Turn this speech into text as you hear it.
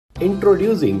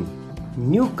Introducing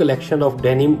new collection of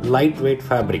denim lightweight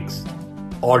fabrics,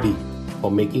 AUDI,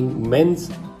 for making men's,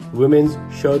 women's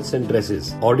shirts and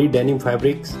dresses. AUDI denim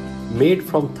fabrics made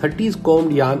from 30s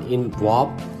combed yarn in warp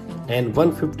and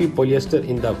 150 polyester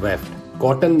in the weft.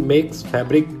 Cotton makes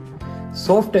fabric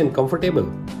soft and comfortable,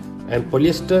 and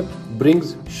polyester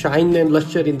brings shine and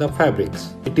luster in the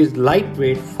fabrics. It is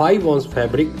lightweight 5-ounce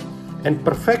fabric and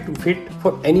perfect fit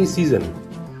for any season.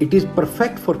 It is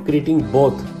perfect for creating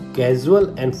both casual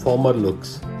and formal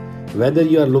looks. Whether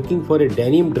you are looking for a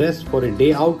denim dress for a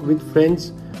day out with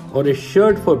friends or a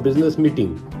shirt for business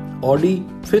meeting, AUDI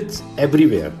fits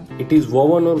everywhere. It is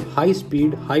woven on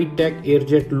high-speed, high-tech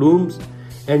airjet looms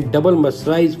and double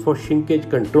mercerized for shrinkage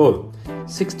control.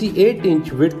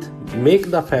 68-inch width make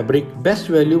the fabric best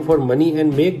value for money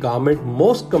and make garment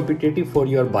most competitive for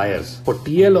your buyers. For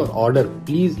TL or order,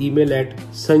 please email at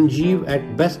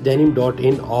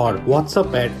sanjeev@bestdenim.in or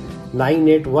WhatsApp at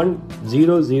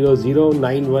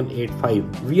 9810009185.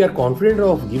 We are confident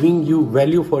of giving you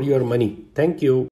value for your money. Thank you.